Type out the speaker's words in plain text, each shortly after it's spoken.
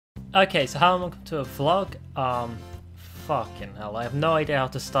Okay, so how am I going to a vlog? Fucking hell, I have no idea how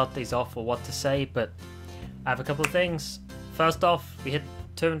to start these off or what to say, but I have a couple of things. First off, we hit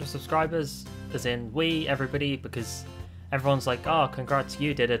 200 subscribers, as in we, everybody, because everyone's like, oh, congrats,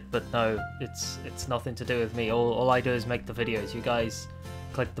 you did it, but no, it's nothing to do with me. All I do is make the videos. You guys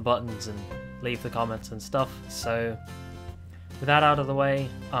click the buttons and leave the comments and stuff. So with that out of the way,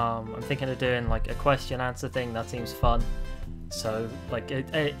 I'm thinking of doing like a question answer thing. That seems fun. So like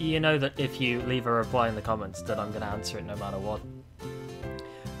you know that if you leave a reply in the comments that I'm gonna answer it no matter what.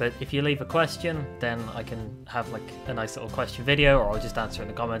 But if you leave a question, then I can have like a nice little question video, or I'll just answer it in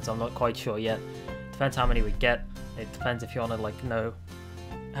the comments. I'm not quite sure yet. Depends how many we get. It depends if you want to like know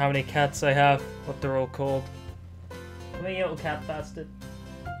how many cats I have, what they're all called. Come here, you little cat bastard.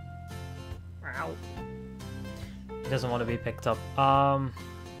 Ow. He doesn't want to be picked up.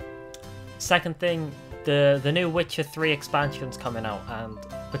 Second thing, the new Witcher 3 expansion's coming out, and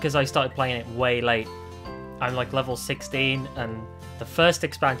because I started playing it way late, I'm like level 16, and the first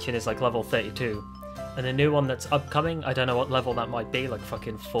expansion is like level 32, and the new one that's upcoming, I don't know what level that might be, like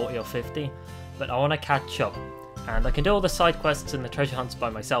fucking 40 or 50, but I want to catch up, and I can do all the side quests and the treasure hunts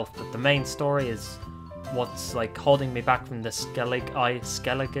by myself, but the main story is what's like holding me back from the Skeleton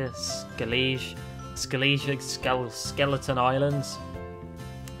Islands.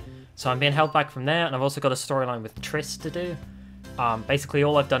 So I'm being held back from there, and I've also got a storyline with Triss to do. Basically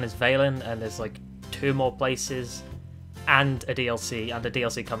all I've done is Valen, and there's like 2 more places and a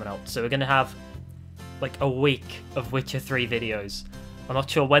DLC coming out. So we're going to have like a week of Witcher 3 videos. I'm not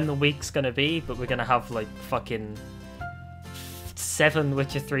sure when the week's going to be, but we're going to have like fucking 7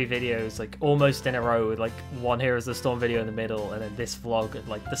 Witcher 3 videos, like almost in a row, with like one Heroes of the Storm video in the middle, and then this vlog at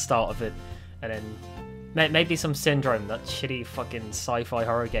like the start of it, and then maybe some Syndrome, that shitty fucking sci-fi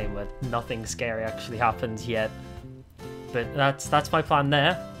horror game where nothing scary actually happens yet. But that's my plan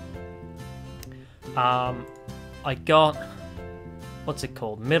there. I got, what's it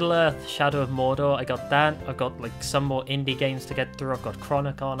called? Middle-earth, Shadow of Mordor. I got that. I've got like some more indie games to get through. I've got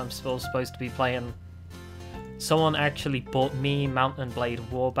Chronicon I'm still supposed to be playing. Someone actually bought me Mountain Blade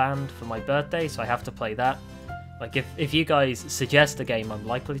Warband for my birthday, so I have to play that. Like if you guys suggest a game, I'm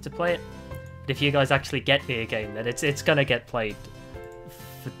likely to play it. But if you guys actually get me a game, then it's gonna get played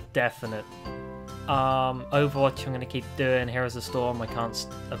for definite. Overwatch I'm gonna keep doing. Heroes of the Storm I can't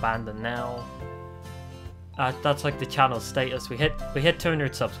abandon now. That's like the channel status. We hit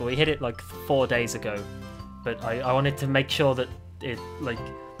 200 subs. Well, we hit it like 4 days ago, but I wanted to make sure that it like,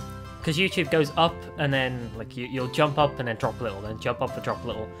 because YouTube goes up and then like you'll jump up and then drop a little, then jump up and drop a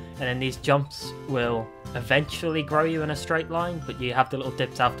little, and then these jumps will eventually grow you in a straight line, but you have the little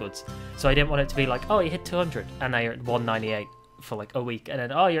dips afterwards. So I didn't want it to be like, oh, you hit 200 and now you're at 198 for like a week, and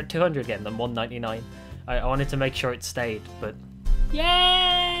then oh, you're at 200 again, then 199. I wanted to make sure it stayed, but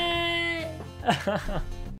yay!